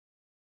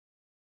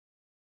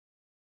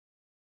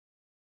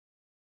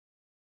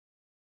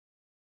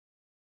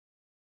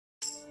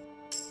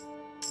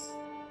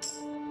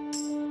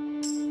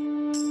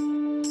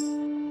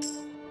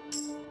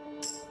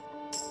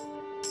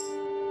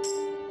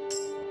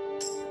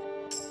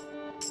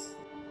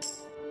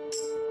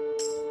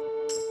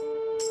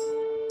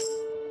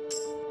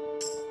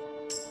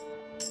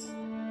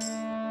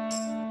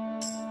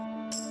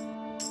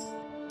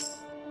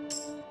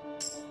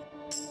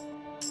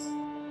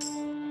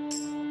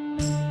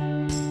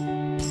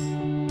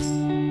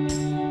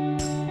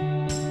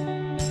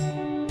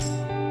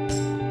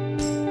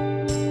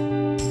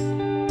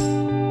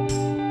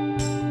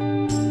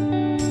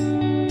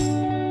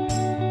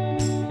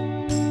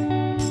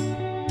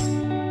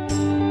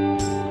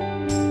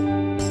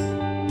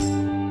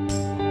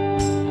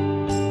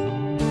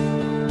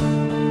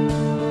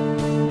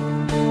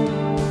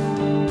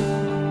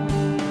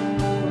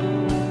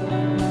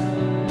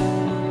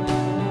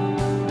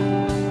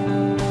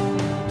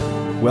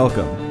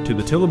Welcome to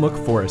the Tillamook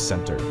Forest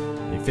Center,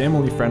 a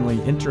family-friendly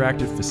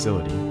interactive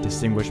facility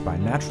distinguished by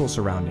natural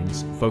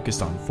surroundings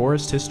focused on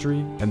forest history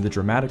and the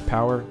dramatic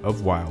power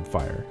of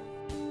wildfire.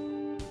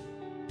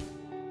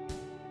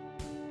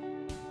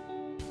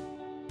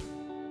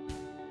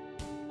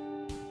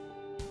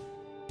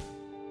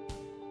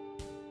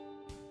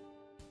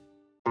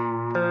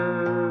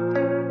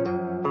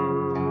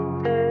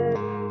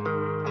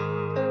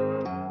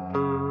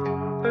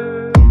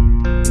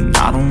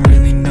 I don't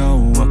really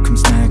know what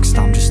comes next,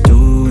 I'm just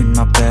doing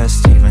my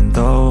best, even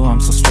though I'm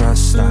so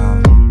stressed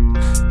out.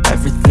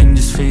 Everything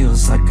just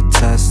feels like a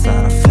test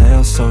that I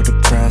fail, so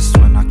depressed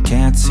when I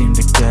can't seem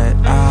to get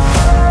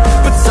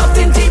out. But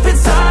something deep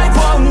inside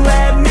won't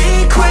let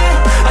me quit.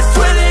 I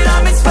swear that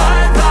I'm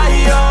inspired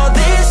by all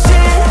this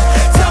shit.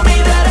 Tell me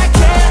that I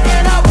can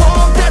and I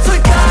won't, that's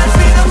what guides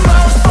me the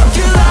most. Fuck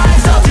your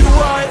lies, I'll do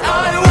what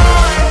I want.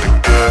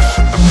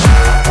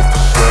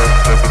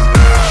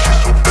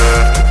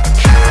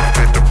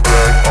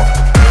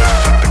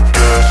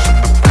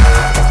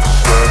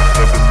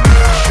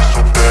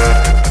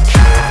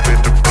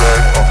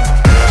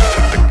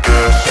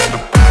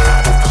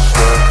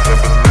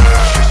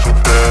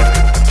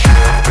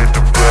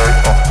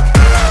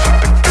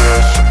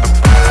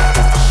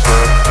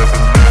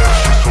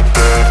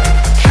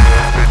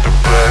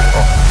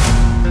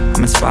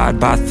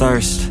 By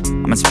thirst,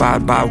 I'm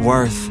inspired by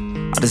worth.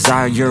 I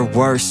desire your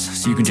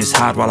worst, so you can just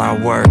hide while I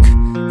work.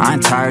 I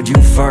ain't tired,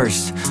 you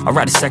first. I'll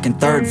write a second,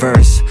 third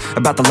verse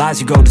about the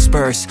lies you go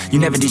disperse. You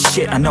never did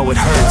shit, I know it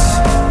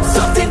hurts.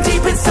 Something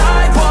deep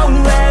inside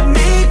won't let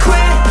me quit.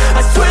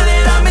 I swear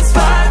that I'm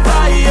inspired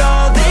by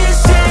all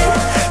this shit.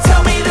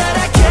 Tell me that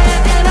I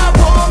can and I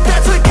won't,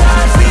 that's what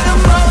guides me the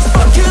most.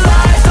 Fuck your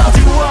lies, I'll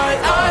do what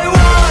I want.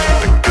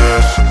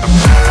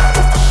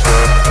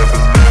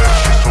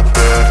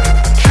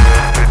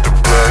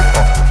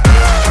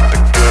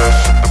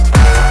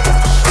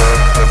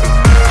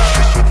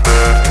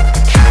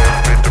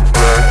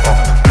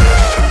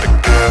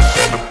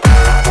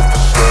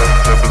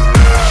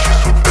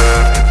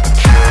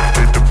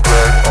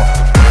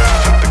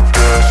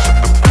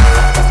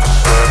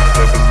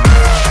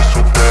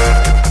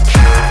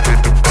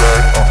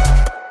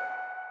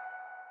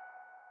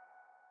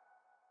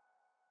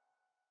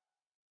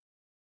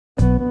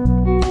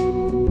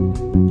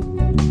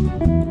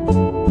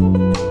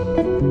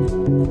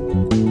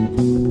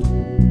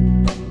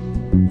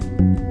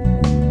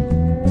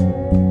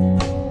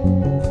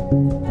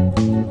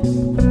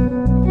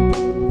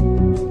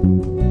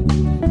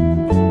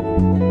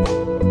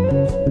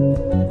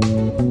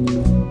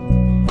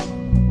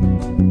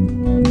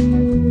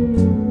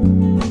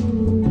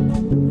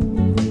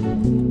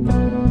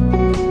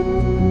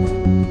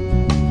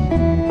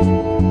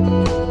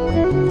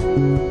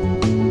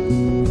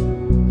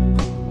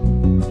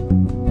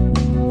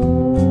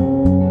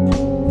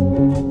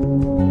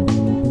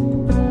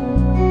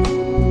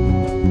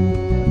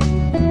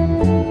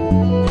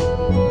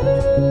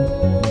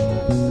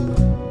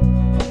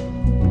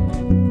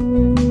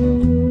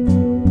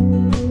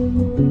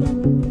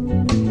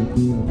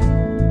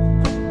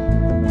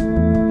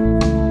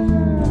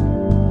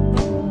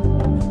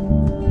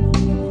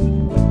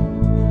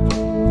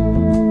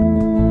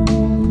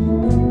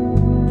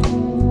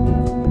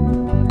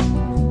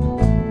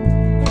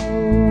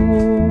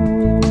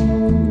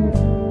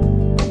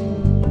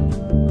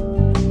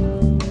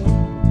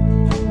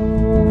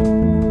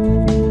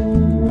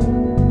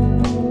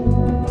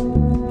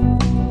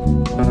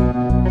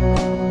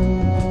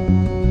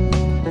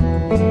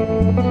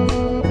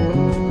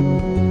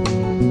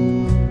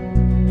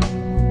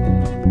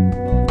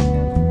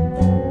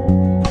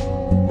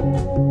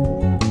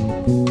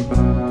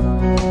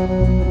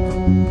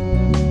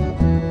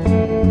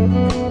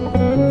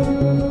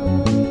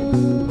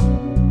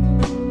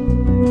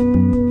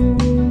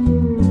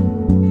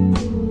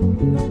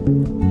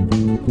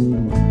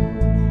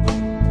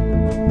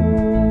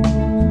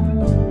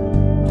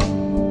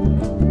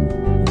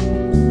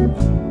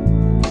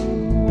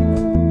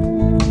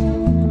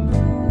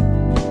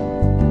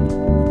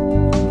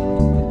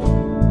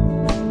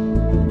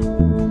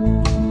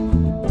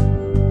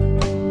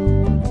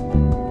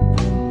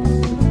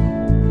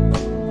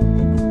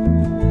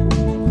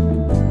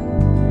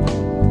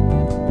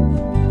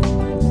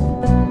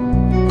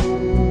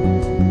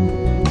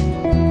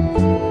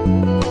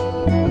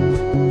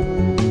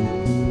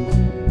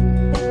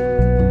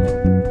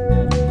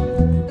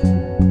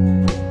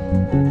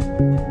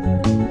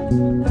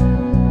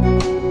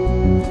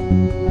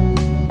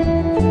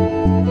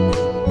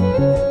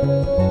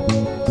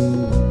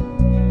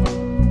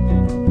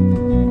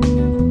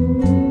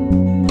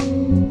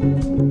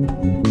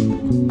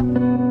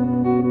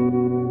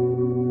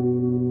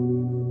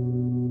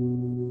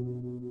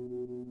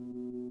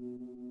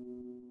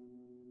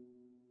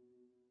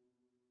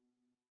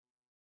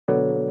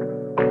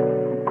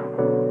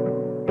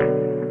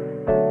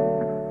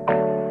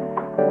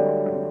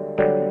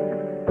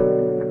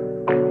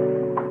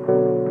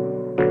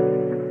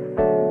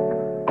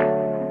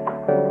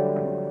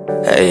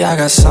 Hey, I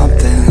got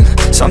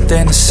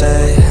something to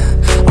say.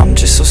 I'm I'm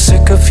just so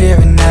sick of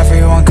hearing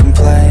everyone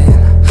complain.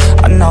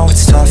 I know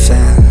it's tough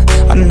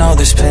and I know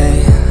there's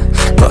pain,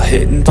 but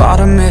hitting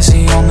bottom is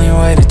the only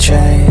way to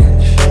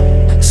change.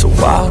 So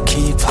I'll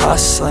keep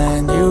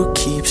hustling, you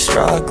keep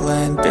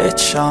struggling.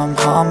 Bitch, I'm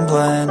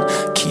humbling,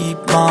 keep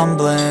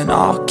mumbling.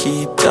 I'll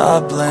keep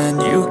doubling,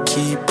 you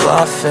keep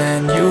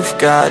bluffing. You've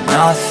got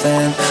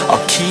nothing,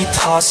 I'll keep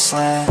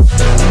hustling.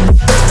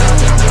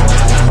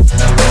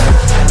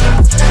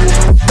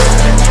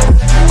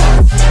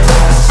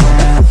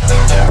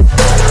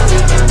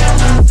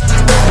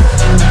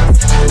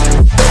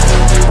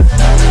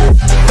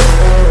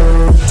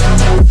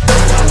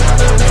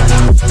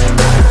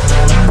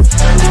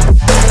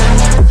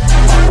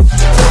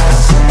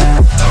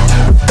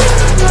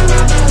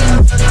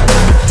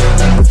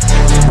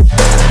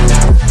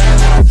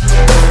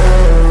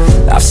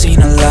 I've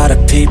seen a lot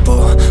of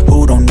people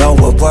who don't know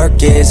what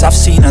work is. I've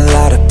seen a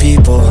lot of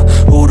people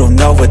who don't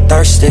know what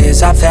thirst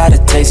is. I've had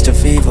a taste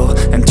of evil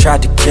and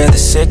tried to cure the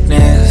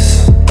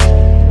sickness,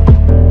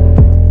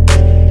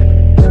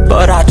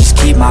 but I just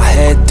keep my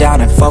head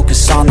down and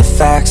focus on the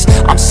facts.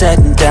 I'm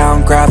setting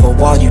down gravel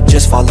while you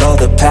just follow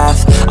the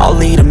path. I'll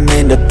lead them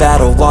into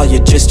battle while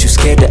you're just too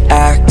scared to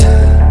act.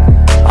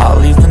 I'll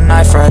leave the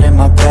knife right in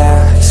my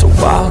back. So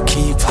I'll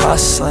keep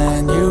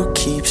hustling, you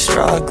keep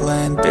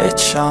struggling.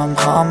 Bitch, I'm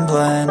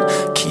humbling,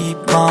 keep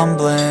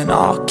mumbling.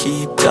 I'll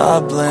keep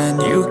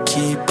doubling, you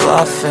keep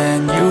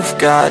bluffing. You've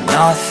got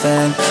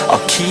nothing,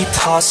 I'll keep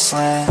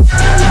hustling.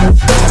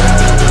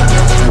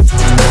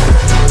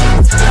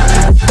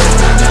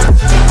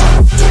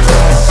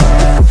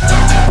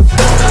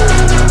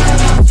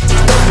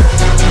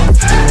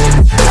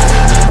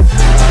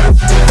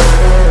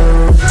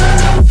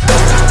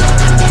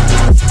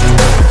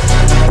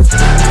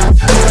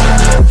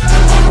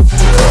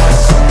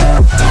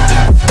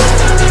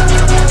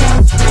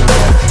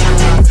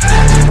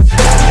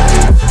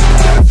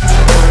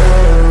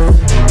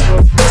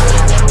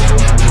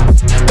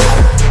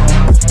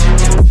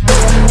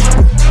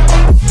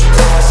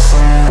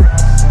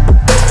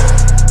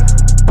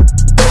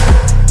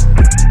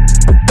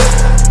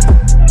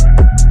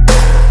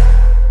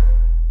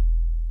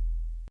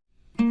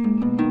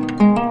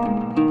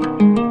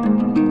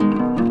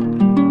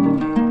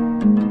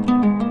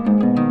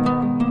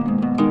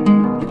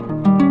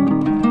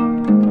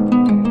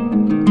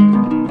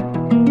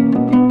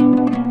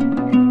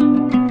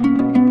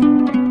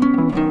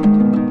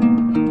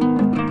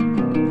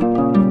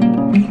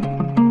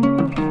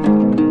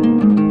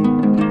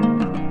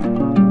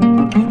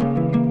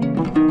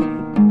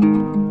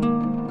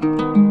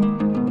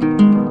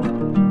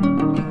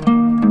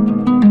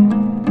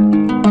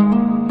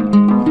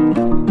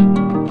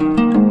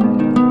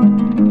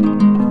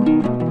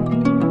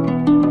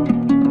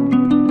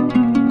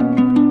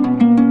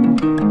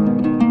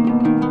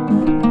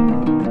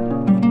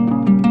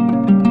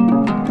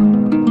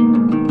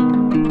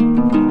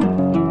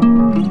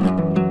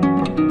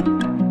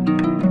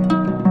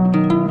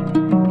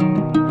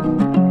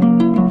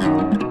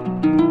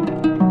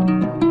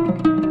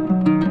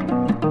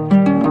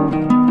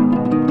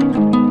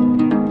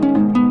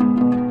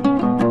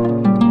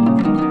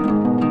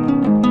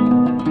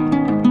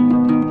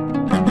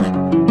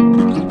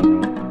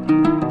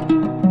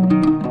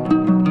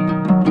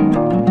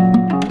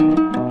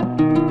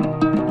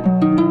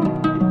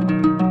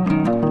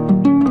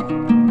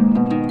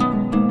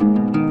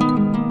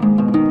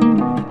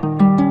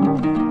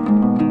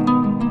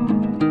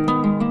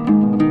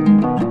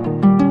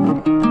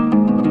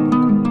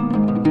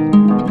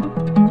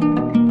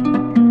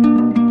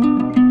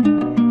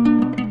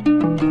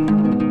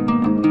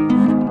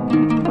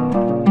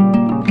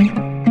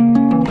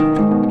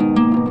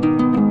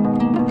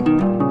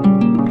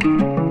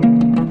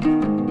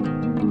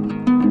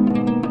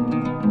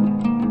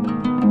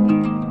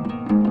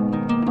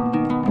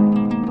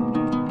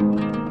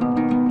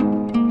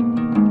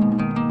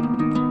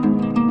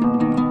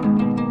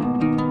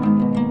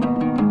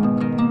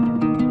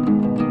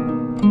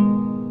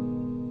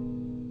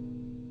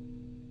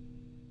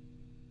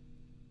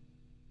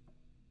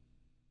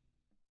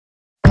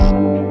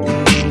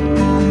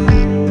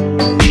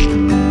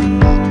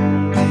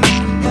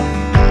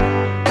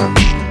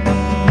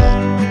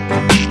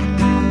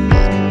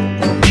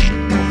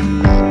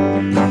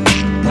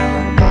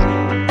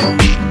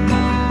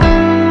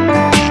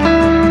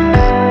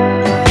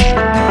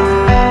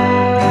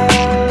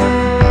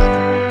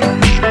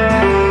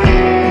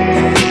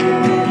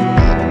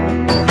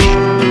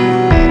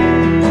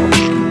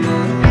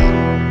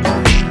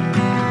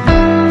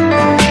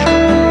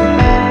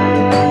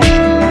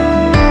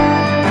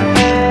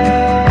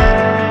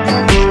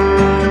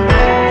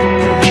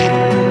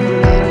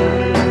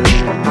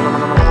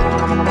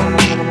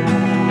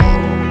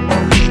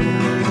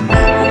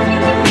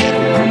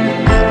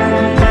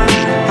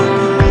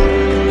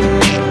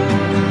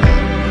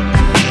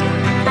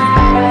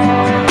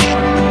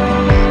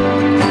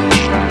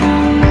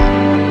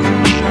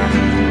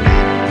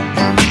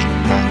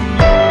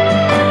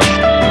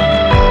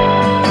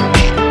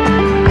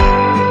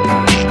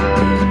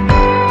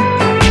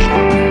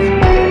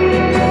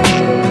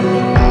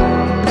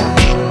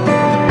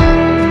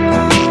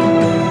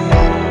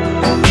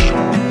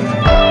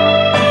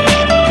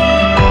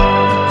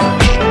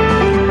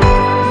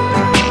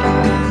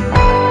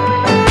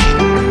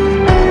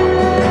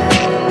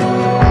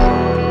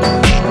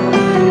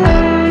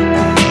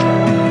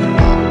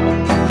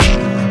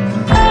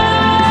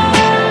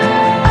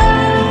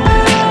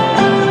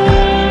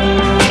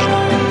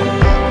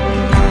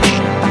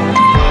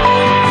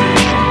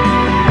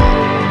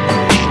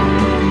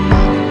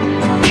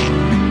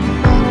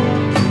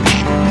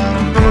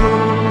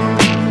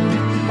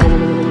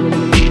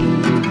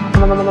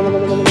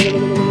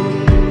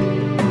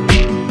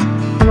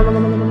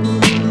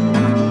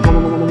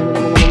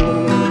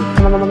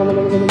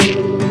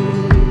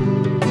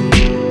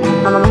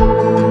 Bye.